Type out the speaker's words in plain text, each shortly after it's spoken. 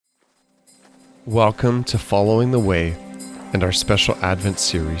Welcome to Following the Way and our special Advent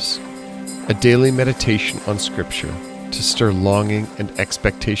series, a daily meditation on Scripture to stir longing and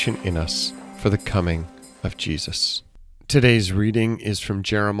expectation in us for the coming of Jesus. Today's reading is from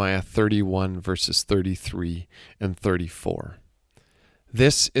Jeremiah 31, verses 33 and 34.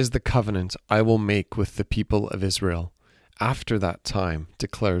 This is the covenant I will make with the people of Israel. After that time,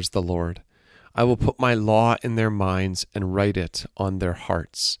 declares the Lord, I will put my law in their minds and write it on their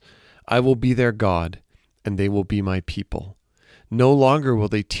hearts. I will be their God, and they will be my people. No longer will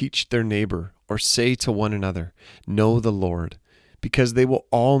they teach their neighbor or say to one another, Know the Lord, because they will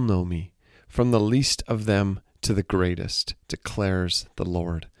all know me, from the least of them to the greatest, declares the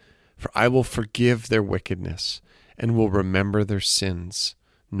Lord. For I will forgive their wickedness and will remember their sins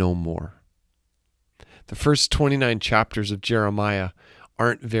no more. The first 29 chapters of Jeremiah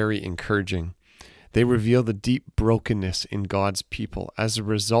aren't very encouraging. They reveal the deep brokenness in God's people as a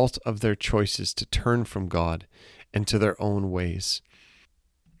result of their choices to turn from God and to their own ways.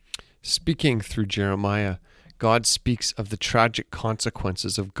 Speaking through Jeremiah, God speaks of the tragic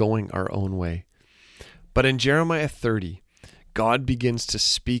consequences of going our own way. But in Jeremiah 30, God begins to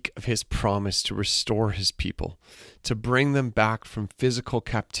speak of his promise to restore his people, to bring them back from physical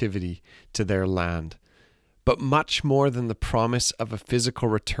captivity to their land. But much more than the promise of a physical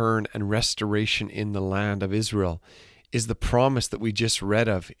return and restoration in the land of Israel is the promise that we just read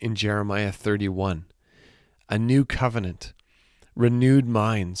of in Jeremiah 31. A new covenant, renewed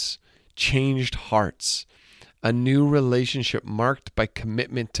minds, changed hearts, a new relationship marked by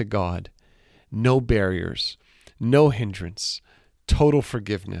commitment to God, no barriers, no hindrance, total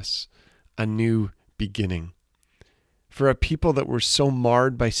forgiveness, a new beginning. For a people that were so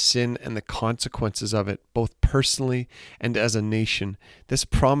marred by sin and the consequences of it, both personally and as a nation, this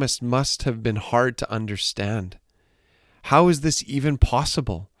promise must have been hard to understand. How is this even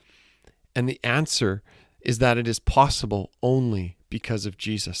possible? And the answer is that it is possible only because of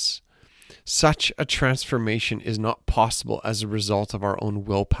Jesus. Such a transformation is not possible as a result of our own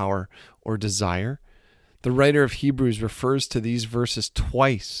willpower or desire. The writer of Hebrews refers to these verses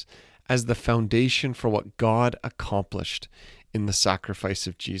twice as the foundation for what God accomplished in the sacrifice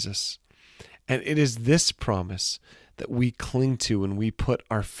of Jesus. And it is this promise that we cling to when we put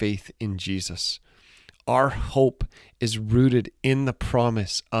our faith in Jesus. Our hope is rooted in the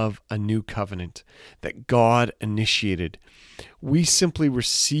promise of a new covenant that God initiated. We simply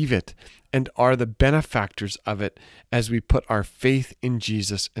receive it and are the benefactors of it as we put our faith in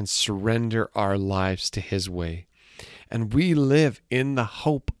Jesus and surrender our lives to his way. And we live in the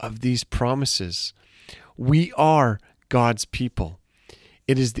hope of these promises. We are God's people.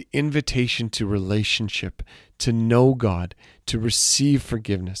 It is the invitation to relationship, to know God, to receive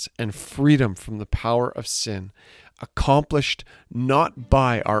forgiveness and freedom from the power of sin, accomplished not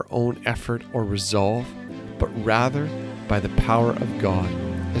by our own effort or resolve, but rather by the power of God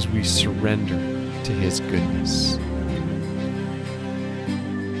as we surrender to his goodness.